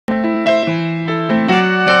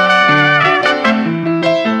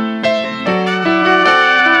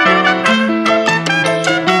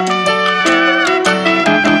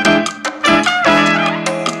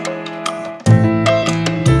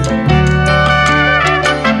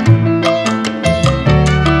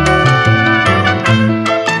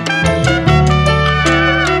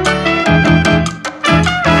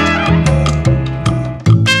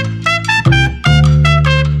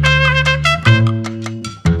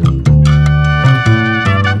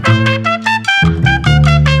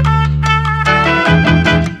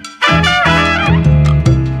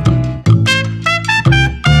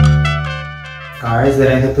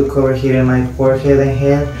to cover here in my forehead and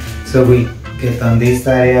head. So we get on this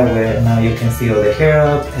area where now you can see all the hair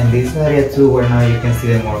up, and this area too where now you can see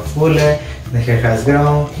the more fuller. The hair has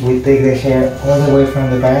grown. We take the hair all the way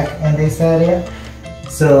from the back in this area.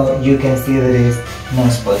 So you can see that there is no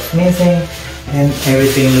spots missing and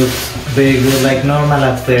everything looks very good, like normal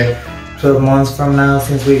after 12 months from now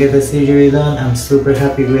since we get the surgery done. I'm super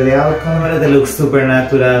happy with the outcome. It looks super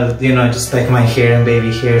natural, you know, just like my hair and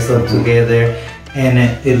baby hairs all together, and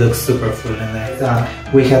it looks super full in there.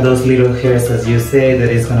 We have those little hairs, as you say, that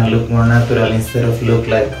is gonna look more natural instead of look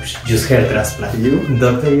like just hair transplant. You?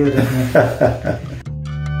 Doctor, you definitely.